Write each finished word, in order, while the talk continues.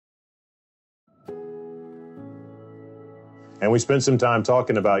And we spent some time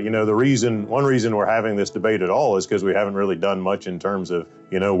talking about, one reason we're having this debate at all is because we haven't really done much in terms of,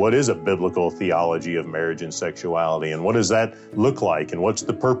 what is a biblical theology of marriage and sexuality, and what does that look like, and what's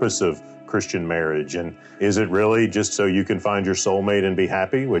the purpose of Christian marriage, and is it really just so you can find your soulmate and be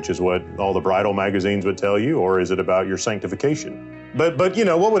happy, which is what all the bridal magazines would tell you, or is it about your sanctification? But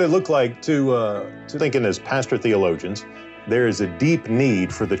what would it look like to thinking as pastor theologians? There is a deep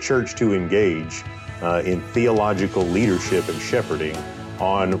need for the church to engage in theological leadership and shepherding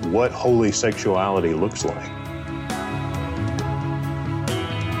on what holy sexuality looks like.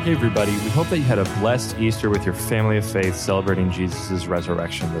 Hey everybody, we hope that you had a blessed Easter with your family of faith celebrating Jesus'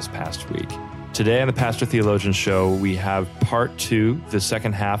 resurrection this past week. Today on the Pastor Theologian Show, we have part 2, the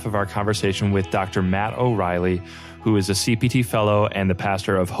second half of our conversation with Dr. Matt O'Reilly, who is a CPT Fellow and the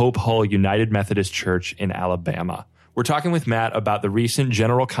pastor of Hope Hull United Methodist Church in Alabama. We're talking with Matt about the recent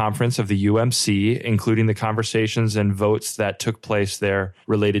General Conference of the UMC, including the conversations and votes that took place there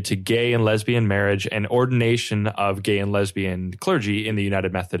related to gay and lesbian marriage and ordination of gay and lesbian clergy in the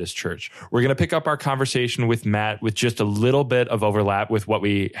United Methodist Church. We're going to pick up our conversation with Matt with just a little bit of overlap with what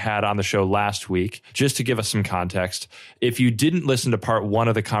we had on the show last week, just to give us some context. If you didn't listen to part 1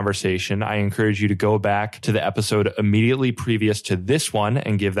 of the conversation, I encourage you to go back to the episode immediately previous to this one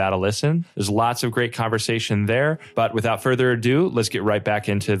and give that a listen. There's lots of great conversation there. But without further ado, let's get right back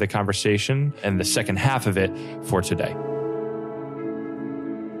into the conversation and the second half of it for today.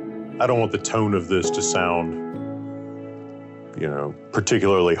 I don't want the tone of this to sound,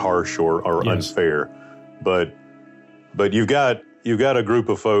 particularly harsh or unfair, but you've got a group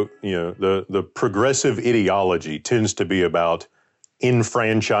of folk. The progressive ideology tends to be about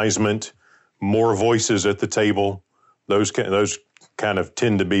enfranchisement, more voices at the table. Those kind of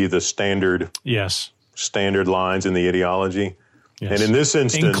tend to be the standard. Yes. Standard lines in the ideology. Yes. And in this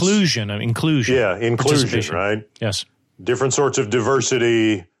instance... Inclusion. Yeah, inclusion, right? Yes. Different sorts of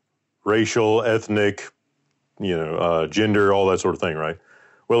diversity, racial, ethnic, gender, all that sort of thing, right?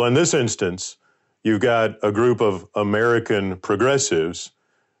 Well, in this instance, you've got a group of American progressives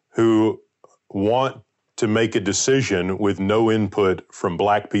who want to make a decision with no input from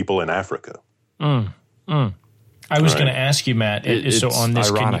black people in Africa. I was going to ask you, Matt, so on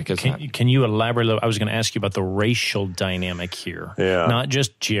this, ironic, can you elaborate a little? I was going to ask you about the racial dynamic here. Yeah. Not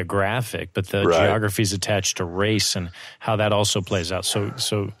just geographic, but the geographies attached to race and how that also plays out.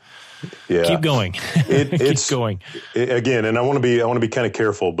 So yeah. Keep going. Keep going. Again, and I want to be kind of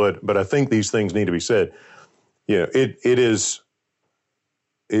careful, but I think these things need to be said. It's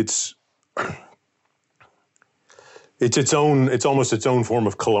almost its own form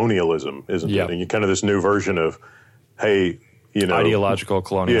of colonialism, isn't it? And you kind of this new version of, hey, ideological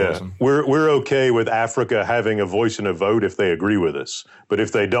colonialism. Yeah, we're okay with Africa having a voice and a vote if they agree with us, but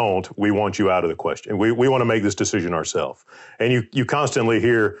if they don't, we want you out of the question. We want to make this decision ourselves. And you constantly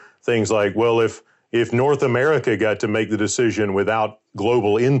hear things like, well, if North America got to make the decision without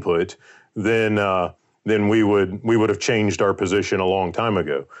global input, then we would have changed our position a long time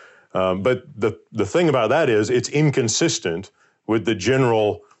ago. But the thing about that is it's inconsistent with the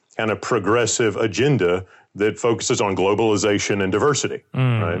general kind of progressive agenda that focuses on globalization and diversity,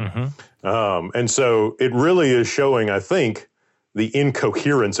 right? Mm-hmm. And so it really is showing, I think, the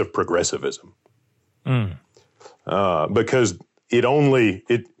incoherence of progressivism, because it's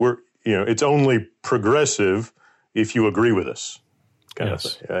only progressive if you agree with us, kind of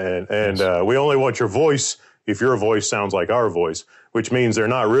thing. And we only want your voice if your voice sounds like our voice, which means they're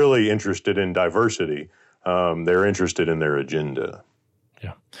not really interested in diversity. They're interested in their agenda.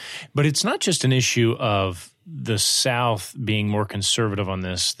 Yeah. But it's not just an issue of the South being more conservative on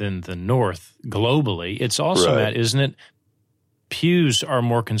this than the North globally. It's also, Matt, isn't it? Pews are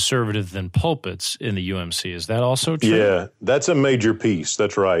more conservative than pulpits in the UMC. Is that also true? Yeah, that's a major piece.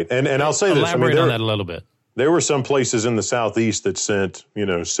 That's right. And I'll say this. Elaborate on that a little bit. There were some places in the Southeast that sent,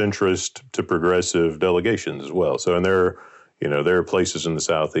 centrist to progressive delegations as well. So, and there are places in the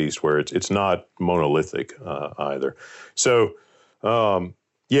Southeast where it's not monolithic either. So,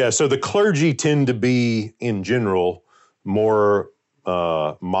 so the clergy tend to be, in general, more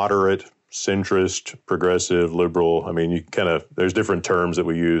moderate, centrist, progressive, liberal. I mean, there's different terms that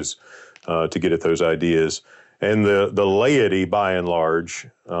we use to get at those ideas. And the laity, by and large,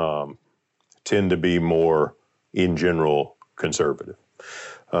 tend to be more, in general, conservative.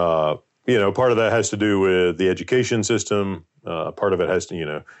 Part of that has to do with the education system. Part of it has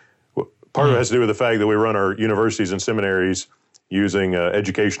to, part of it has to do with the fact that we run our universities and seminaries using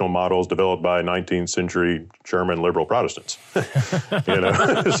educational models developed by 19th century German liberal Protestants.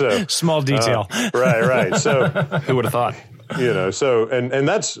 So small detail. Right. So who would have thought? So, and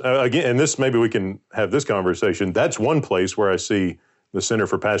that's, again, and this, maybe we can have this conversation. That's one place where I see the Center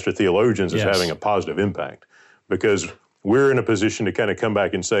for Pastor Theologians as having a positive impact, because we're in a position to kind of come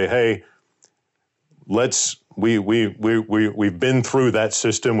back and say, hey, we've been through that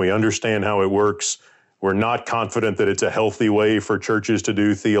system. We understand how it works. We're not confident that it's a healthy way for churches to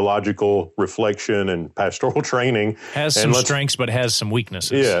do theological reflection and pastoral training. Has some strengths, but has some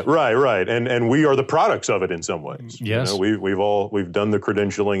weaknesses. Yeah, right. And we are the products of it in some ways. Yes. We've done the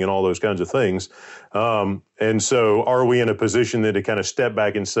credentialing and all those kinds of things. And so are we in a position then to kind of step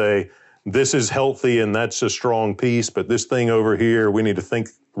back and say, this is healthy and that's a strong piece, but this thing over here, we need to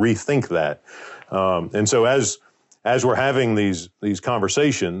rethink that. And so as we're having these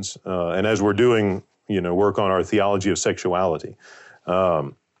conversations, and as we're doing work on our theology of sexuality,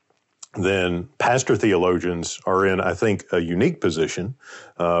 then pastor theologians are in, I think, a unique position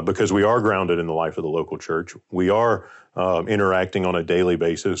because we are grounded in the life of the local church. We are interacting on a daily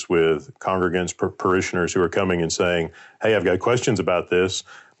basis with congregants, parishioners who are coming and saying, hey, I've got questions about this.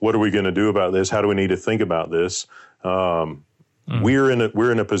 What are we going to do about this? How do we need to think about this? We're in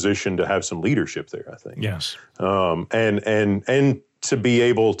a position to have some leadership there, I think. Yes. And to be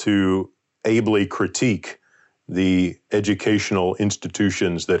able to ably critique the educational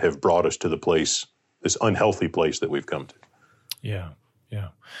institutions that have brought us to this unhealthy place that we've come to. Yeah. It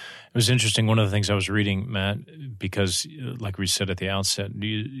was interesting. One of the things I was reading, Matt, because like we said at the outset,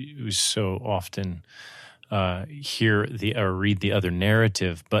 we so often hear or read the other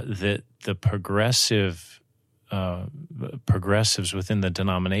narrative, but that the progressives within the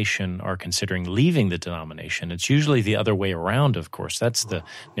denomination are considering leaving the denomination. It's usually the other way around, of course. That's the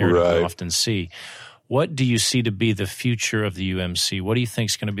narrative we often see. What do you see to be the future of the UMC? What do you think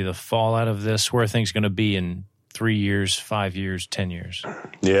is going to be the fallout of this? Where are things going to be in 3 years, 5 years, 10 years?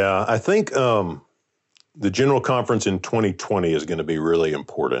 Yeah, I think the General Conference in 2020 is going to be really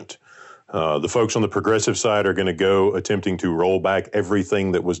important. The folks on the progressive side are going to go attempting to roll back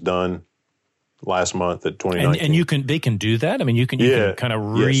everything that was done last month at 2019. And they can do that? I mean, you can kind of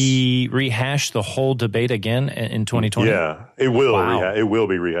rehash the whole debate again in 2020? Yeah, it will. Wow. It will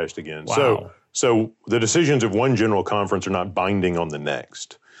be rehashed again. Wow. So the decisions of one general conference are not binding on the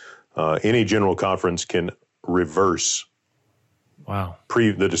next. Any general conference can reverse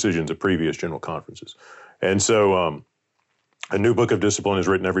the decisions of previous general conferences. And so a new book of discipline is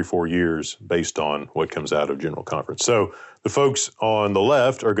written every 4 years based on what comes out of general conference. So the folks on the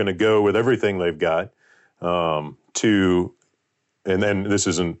left are going to go with everything they've got and then this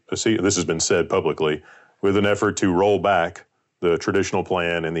has been said publicly, with an effort to roll back the traditional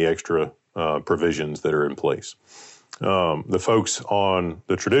plan and the extra provisions that are in place. The folks on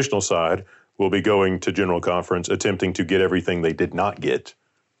the traditional side will be going to general conference attempting to get everything they did not get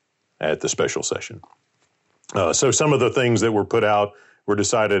at the special session. So some of the things that were put out were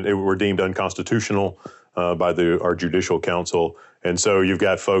deemed unconstitutional by our judicial council. And so you've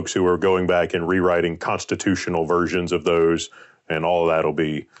got folks who are going back and rewriting constitutional versions of those, and all of that will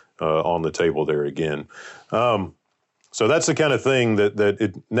be on the table there again. So that's the kind of thing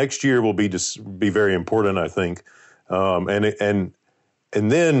that next year will be very important, I think. And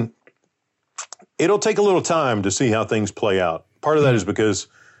then it'll take a little time to see how things play out. Part of that is because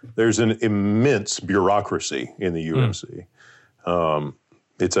there's an immense bureaucracy in the UMC.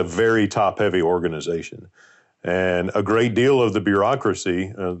 It's a very top-heavy organization, and a great deal of the bureaucracy,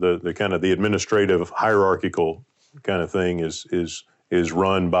 the kind of the administrative hierarchical kind of thing, is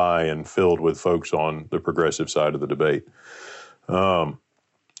run by and filled with folks on the progressive side of the debate. The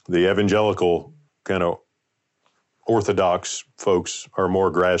evangelical kind of orthodox folks are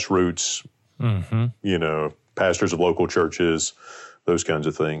more grassroots, pastors of local churches, those kinds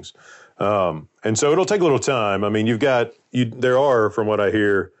of things. And so it'll take a little time. I mean, there are, from what I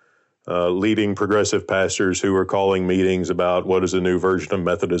hear, leading progressive pastors who are calling meetings about what does a new version of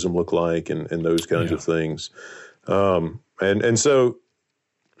Methodism look like and those kinds of things. And so,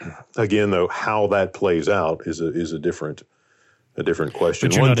 again, though, how that plays out is a different question.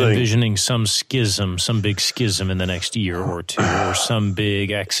 But you're not envisioning some big schism in the next year or two, or some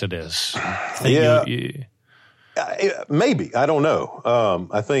big exodus. Maybe. I don't know.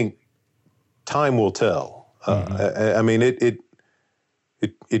 I think time will tell. I mean,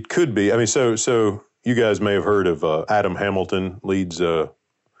 it could be. I mean, so you guys may have heard of Adam Hamilton, leads the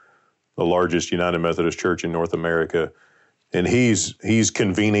largest United Methodist Church in North America, and he's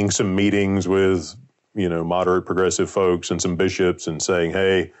convening some meetings with moderate progressive folks and some bishops and saying,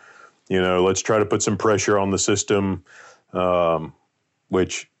 hey, let's try to put some pressure on the system,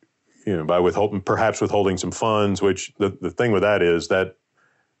 which by perhaps withholding some funds. Which the thing with that is that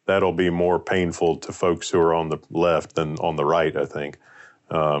that'll be more painful to folks who are on the left than on the right, I think.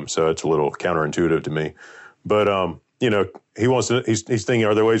 So it's a little counterintuitive to me. But, he's thinking,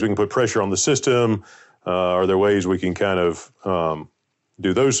 are there ways we can put pressure on the system? Are there ways we can kind of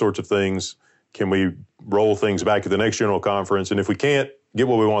do those sorts of things? Can we roll things back at the next general conference? And if we can't get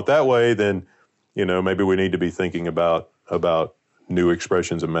what we want that way, then, maybe we need to be thinking about new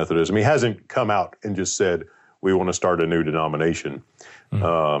expressions of Methodism. He hasn't come out and just said, we want to start a new denomination.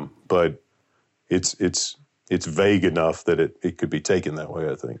 But it's vague enough that it could be taken that way,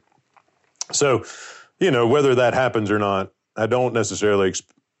 I think. So, whether that happens or not, I don't necessarily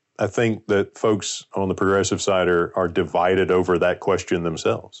I think that folks on the progressive side are divided over that question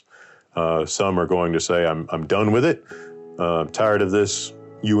themselves. Some are going to say, I'm done with it. I'm tired of this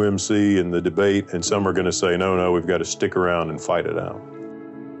UMC and the debate. And some are going to say, no, we've got to stick around and fight it out.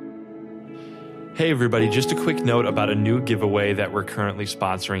 Hey, everybody, just a quick note about a new giveaway that we're currently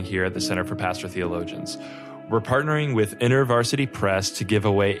sponsoring here at the Center for Pastoral Theologians. We're partnering with InterVarsity Press to give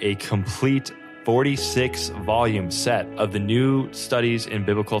away a complete 46-volume set of the new Studies in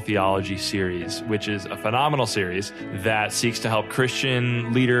Biblical Theology series, which is a phenomenal series that seeks to help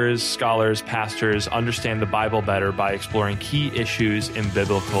Christian leaders, scholars, pastors understand the Bible better by exploring key issues in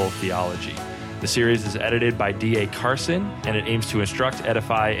biblical theology. The series is edited by D.A. Carson, and it aims to instruct,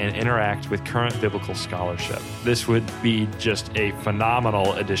 edify, and interact with current biblical scholarship. This would be just a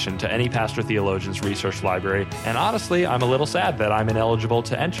phenomenal addition to any Pastor Theologian's resource library, and honestly, I'm a little sad that I'm ineligible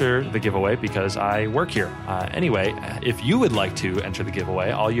to enter the giveaway because I work here. Anyway, if you would like to enter the giveaway,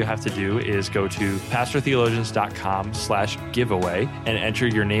 all you have to do is go to pastortheologians.com/giveaway and enter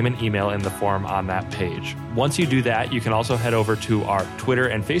your name and email in the form on that page. Once you do that, you can also head over to our Twitter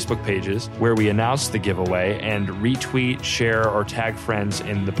and Facebook pages where we announce the giveaway and retweet, share, or tag friends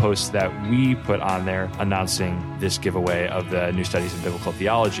in the posts that we put on there announcing this giveaway of the New Studies in Biblical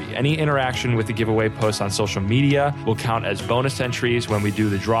Theology. Any interaction with the giveaway posts on social media will count as bonus entries when we do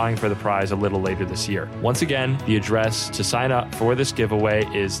the drawing for the prize a little later this year. Once again, the address to sign up for this giveaway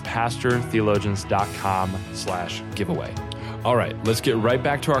is pastortheologians.com/giveaway. All right, let's get right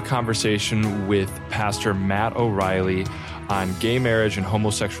back to our conversation with Pastor Matt O'Reilly on gay marriage and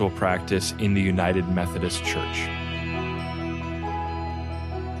homosexual practice in the United Methodist Church.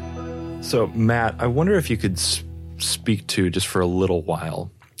 So, Matt, I wonder if you could speak to, just for a little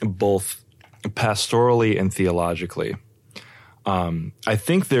while, both pastorally and theologically. I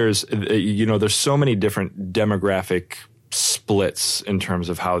think there's so many different demographic splits in terms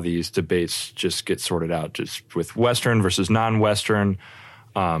of how these debates just get sorted out, just with Western versus non-Western,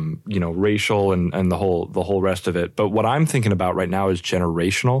 racial and the whole rest of it. But what I'm thinking about right now is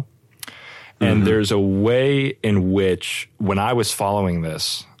generational. And there's a way in which, when I was following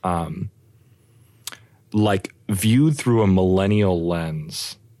this, viewed through a millennial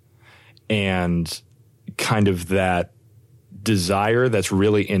lens and kind of that desire that's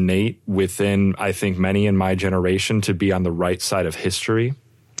really innate within, I think, many in my generation to be on the right side of history.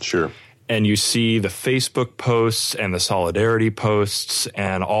 Sure. And you see the Facebook posts and the solidarity posts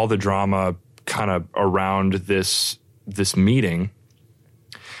and all the drama kind of around this meeting.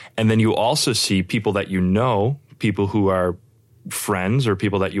 And then you also see people that people who are friends or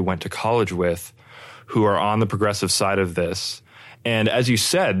people that you went to college with who are on the progressive side of this. And as you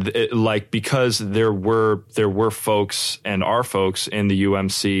said, because there were folks and are folks in the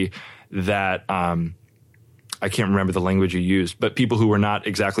UMC that I can't remember the language you used, but people who were not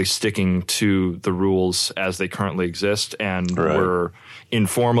exactly sticking to the rules as they currently exist and were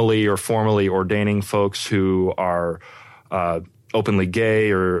informally or formally ordaining folks who are openly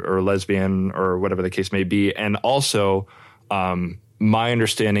gay or lesbian or whatever the case may be. And also, my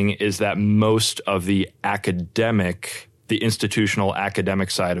understanding is that most of the institutional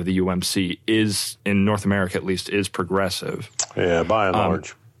academic side of the UMC is, in North America at least, is progressive. Yeah, by and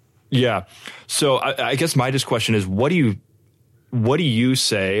large. Yeah. So I guess my just question is, what do you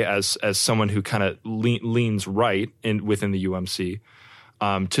say as someone who kind of leans right within the UMC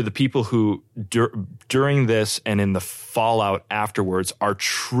to the people who during this and in the fallout afterwards are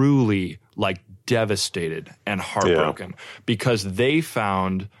truly devastated and heartbroken because they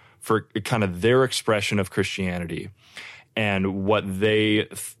found, for kind of their expression of Christianity and what they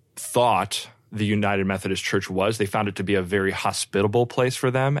thought the United Methodist Church was, they found it to be a very hospitable place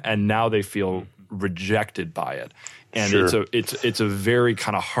for them, and now they feel rejected by it. And it's a very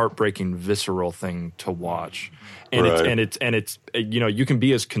kind of heartbreaking, visceral thing to watch. And it's you can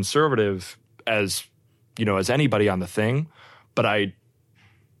be as conservative as anybody on the thing, but I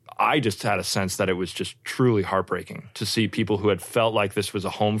just had a sense that it was just truly heartbreaking to see people who had felt like this was a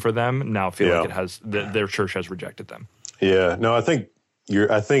home for them now feel like their church has rejected them. Yeah, no, I think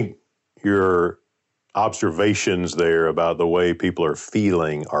I think your observations there about the way people are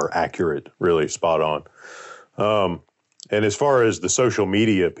feeling are accurate, really spot on. And as far as the social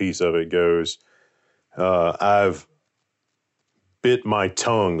media piece of it goes, I've bit my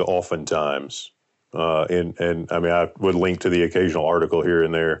tongue oftentimes. And I mean, I would link to the occasional article here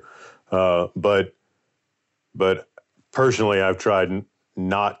and there. But personally, I've tried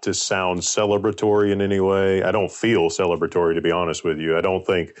not to sound celebratory in any way. I don't feel celebratory, to be honest with you. I don't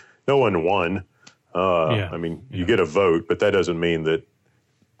think no one won. I mean, you get a vote, but that doesn't mean that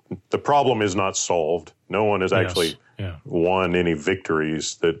the problem is not solved. No one has actually won any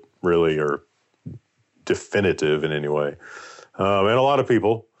victories that really are definitive in any way. And a lot of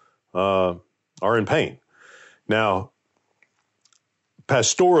people are in pain. Now,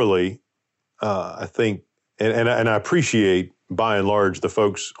 pastorally, I think, and I appreciate by and large the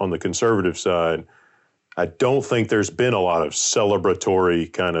folks on the conservative side. I don't think there's been a lot of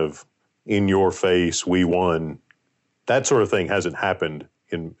celebratory kind of in your face, we won. That sort of thing hasn't happened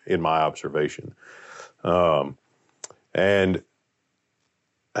in my observation. And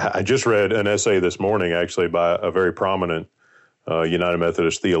I just read an essay this morning, actually, by a very prominent United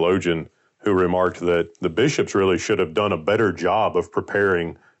Methodist theologian who remarked that the bishops really should have done a better job of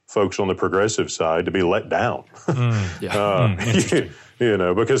preparing folks on the progressive side to be let down. You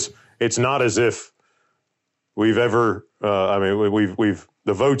know, because it's not as if we've ever, we've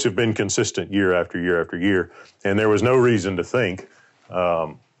the votes have been consistent year after year after year, and there was no reason to think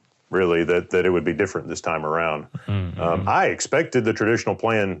really that it would be different this time around. I expected the traditional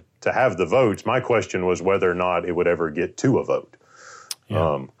plan to have the votes. My question was whether or not it would ever get to a vote.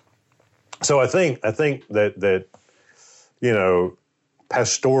 So I think that you know,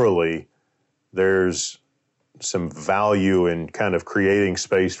 pastorally, there's some value in kind of creating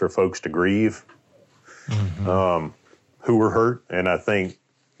space for folks to grieve who were hurt. And I think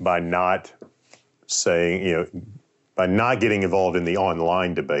by not saying, you know, by not getting involved in the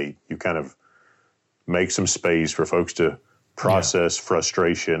online debate, you kind of make some space for folks to process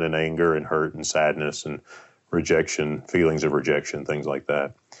frustration and anger and hurt and sadness and rejection, feelings of rejection, things like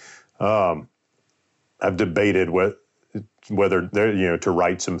that. I've debated whether to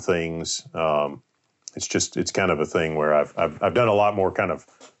write some things. It's kind of a thing where I've done a lot more kind of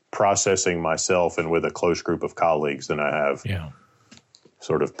processing myself and with a close group of colleagues than I have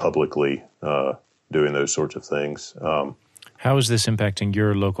sort of publicly doing those sorts of things. How is this impacting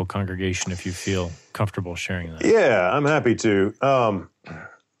your local congregation, if you feel comfortable sharing that? Yeah, I'm happy to.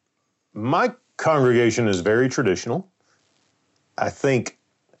 My congregation is very traditional. I think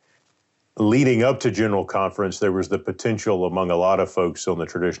leading up to General Conference, there was the potential among a lot of folks on the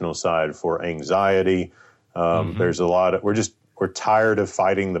traditional side for anxiety. There's a lot of, we're tired of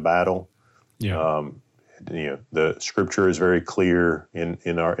fighting the battle. The scripture is very clear in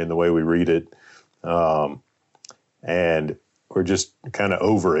the way we read it. And we're just kind of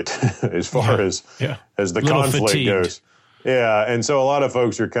over it as far as the conflict fatigued goes. Yeah. And so a lot of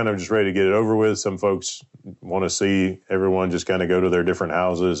folks are kind of just ready to get it over with. Some folks want to see everyone just kind of go to their different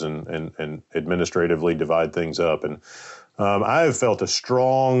houses and administratively divide things up. And I have felt a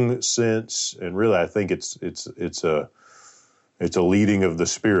strong sense, and really I think it's a leading of the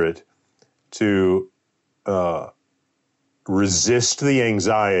Spirit to resist the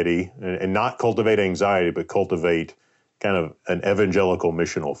anxiety and not cultivate anxiety, but cultivate kind of an evangelical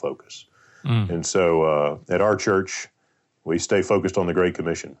missional focus. And so at our church, we stay focused on the Great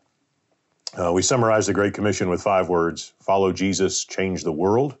Commission. We summarize the Great Commission with 5 words: follow Jesus, change the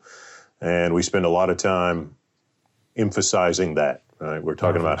world. And we spend a lot of time emphasizing that. Right? We're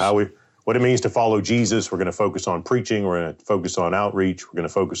talking about what it means to follow Jesus. We're going to focus on preaching. We're going to focus on outreach. We're going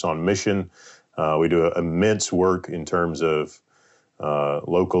to focus on mission. We do immense work in terms of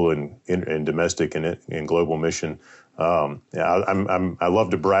local and domestic and global mission. I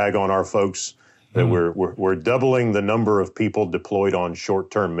love to brag on our folks that we're doubling the number of people deployed on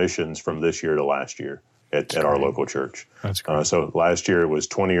short-term missions from this year to last year at our local church. That's great. So last year it was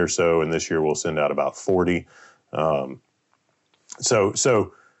 20 or so, and this year we'll send out about 40. So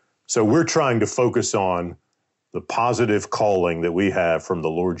we're trying to focus on the positive calling that we have from the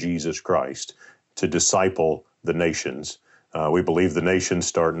Lord Jesus Christ to disciple the nations. We believe the nations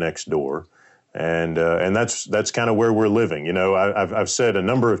start next door, and that's kind of where we're living. You know, I've said a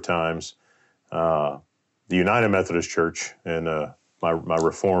number of times, the United Methodist Church, and my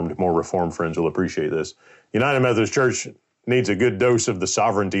more reformed friends will appreciate this. United Methodist Church needs a good dose of the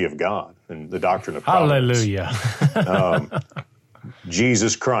sovereignty of God and the doctrine of providence. Hallelujah.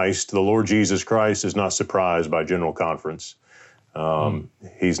 Jesus Christ, the Lord Jesus Christ, is not surprised by General Conference.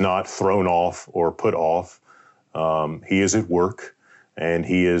 He's not thrown off or put off. He is at work. and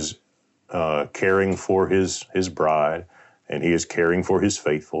he is caring for his bride, and he is caring for his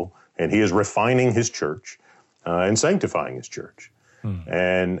faithful, and he is refining his church and sanctifying his church.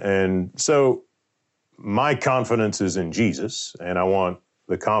 And so my confidence is in Jesus, and I want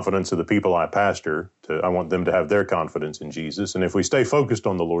the confidence of the people I pastor I want them to have their confidence in Jesus. And if we stay focused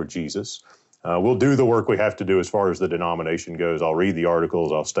on the Lord Jesus, we'll do the work we have to do as far as the denomination goes. I'll read the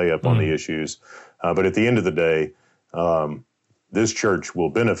articles, I'll stay up on the issues. But at the end of the day, this church will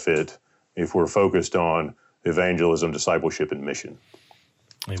benefit if we're focused on evangelism, discipleship, and mission.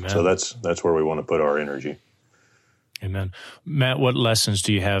 Amen. So that's where we want to put our energy. Amen. Matt, what lessons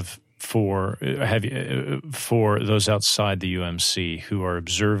do you have for those outside the UMC who are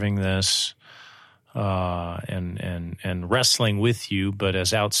observing this and wrestling with you, but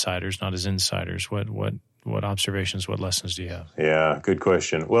as outsiders, not as insiders? What observations, what lessons do you have? Yeah, good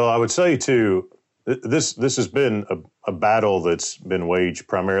question. Well, I would say too, this has been a battle that's been waged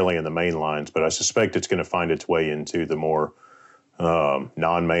primarily in the main lines, but I suspect it's going to find its way into the more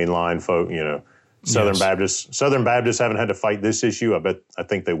non-mainline folk, Southern Baptists. Southern Baptists haven't had to fight this issue. I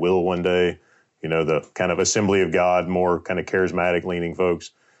think they will one day. The kind of Assembly of God, more kind of charismatic leaning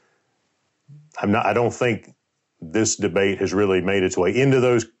folks. I don't think this debate has really made its way into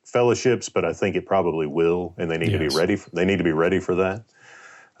those fellowships, but I think it probably will, and they need to be ready. They need to be ready for that.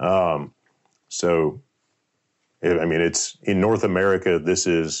 It's in North America. This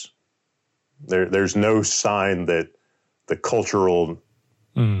is there's no sign that the cultural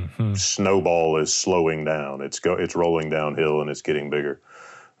snowball is slowing down. It's rolling downhill and it's getting bigger.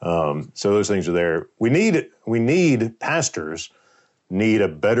 So those things are there. We need pastors need a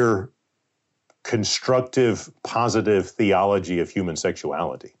better constructive, positive theology of human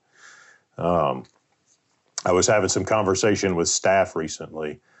sexuality. I was having some conversation with staff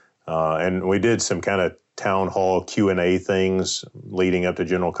recently, and we did some kind of town hall Q&A things leading up to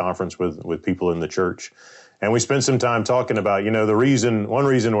General Conference with people in the church. And we spent some time talking about, one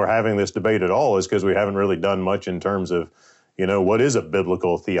reason we're having this debate at all is because we haven't really done much in terms of, what is a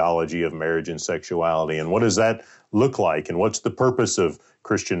biblical theology of marriage and sexuality, and what does that look like, and what's the purpose of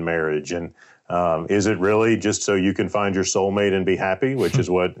Christian marriage, and is it really just so you can find your soulmate and be happy, which is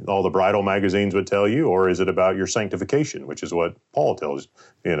what all the bridal magazines would tell you, or is it about your sanctification, which is what Paul tells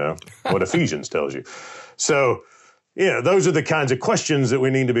what Ephesians tells you. So, those are the kinds of questions that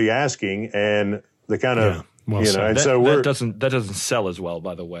we need to be asking, and the kind of that doesn't sell as well,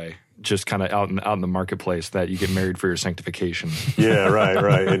 by the way. Just kind of out in the marketplace that you get married for your sanctification. Yeah,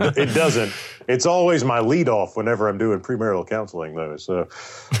 right. It doesn't. It's always my lead off whenever I'm doing premarital counseling, though. So,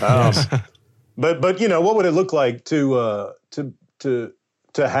 but what would it look like to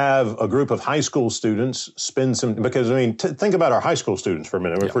have a group of high school students spend some? Because think about our high school students for a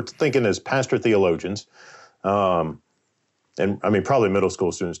minute. If we're thinking as pastor theologians. And probably middle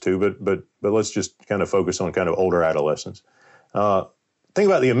school students too, but let's just kind of focus on kind of older adolescents. Think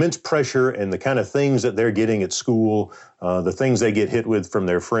about the immense pressure and the kind of things that they're getting at school, the things they get hit with from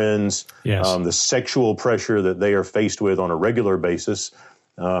their friends, the sexual pressure that they are faced with on a regular basis,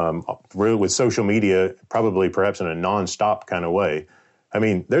 with social media, perhaps in a nonstop kind of way.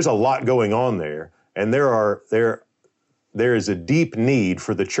 There's a lot going on there, and there is a deep need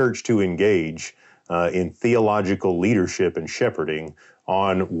for the church to engage in theological leadership and shepherding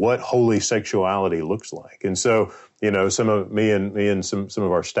on what holy sexuality looks like. And so, some of me and some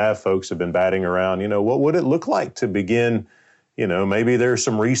of our staff folks have been batting around, what would it look like to begin, maybe there's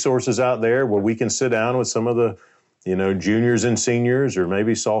some resources out there where we can sit down with some of the, juniors and seniors, or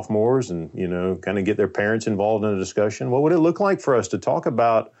maybe sophomores, and, kind of get their parents involved in a discussion. What would it look like for us to talk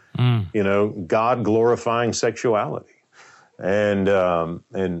about, God glorifying sexuality? And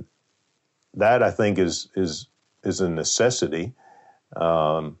that, I think, is a necessity,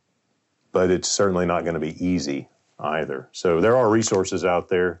 but it's certainly not going to be easy either. So there are resources out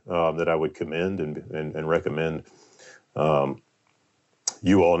there that I would commend and recommend.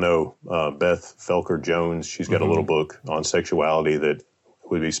 You all know Beth Felker-Jones. She's got a little book on sexuality that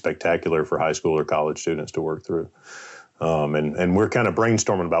would be spectacular for high school or college students to work through. And we're kind of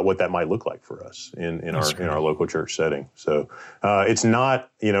brainstorming about what that might look like for us in our local church setting. So it's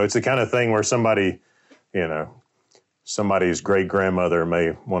not, it's the kind of thing where somebody's great grandmother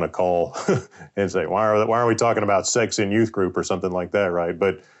may want to call and say, why are we talking about sex in youth group or something like that, right?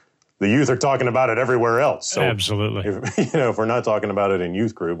 But the youth are talking about it everywhere else. So absolutely, if we're not talking about it in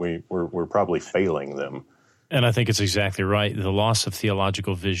youth group, we're probably failing them. And I think it's exactly right. The loss of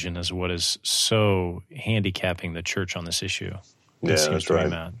theological vision is what is so handicapping the church on this issue. That's right.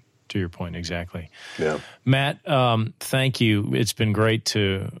 Matt, to your point, exactly. Yeah, Matt, thank you. It's been great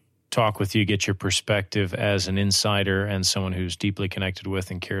to talk with you, get your perspective as an insider and someone who's deeply connected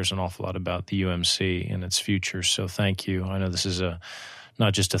with and cares an awful lot about the UMC and its future. So thank you. I know this is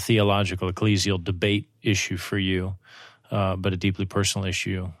not just a theological, ecclesial debate issue for you, but a deeply personal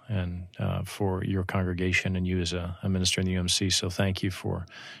issue and for your congregation and you as a minister in the UMC. So thank you for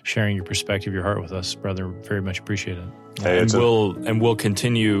sharing your perspective, your heart with us, brother. Very much appreciate it. Hey, we'll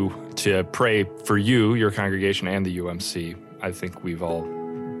continue to pray for you, your congregation, and the UMC. I think we've all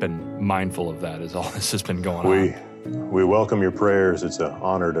been mindful of that as all this has been going on. We welcome your prayers. It's an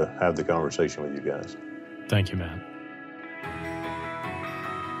honor to have the conversation with you guys. Thank you, Matt.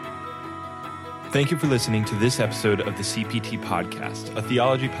 Thank you for listening to this episode of the CPT Podcast, a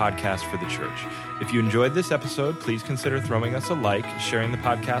theology podcast for the church. If you enjoyed this episode, please consider throwing us a like, sharing the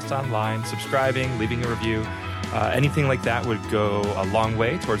podcast online, subscribing, leaving a review. Anything like that would go a long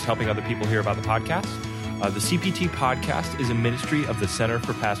way towards helping other people hear about the podcast. The CPT Podcast is a ministry of the Center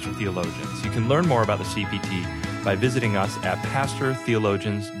for Pastoral Theologians. You can learn more about the CPT by visiting us at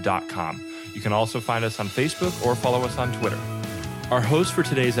pastortheologians.com. You can also find us on Facebook or follow us on Twitter. Our host for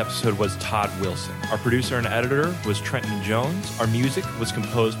today's episode was Todd Wilson. Our producer and editor was Trenton Jones. Our music was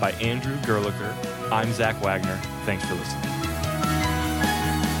composed by Andrew Gerlicher. I'm Zach Wagner. Thanks for listening.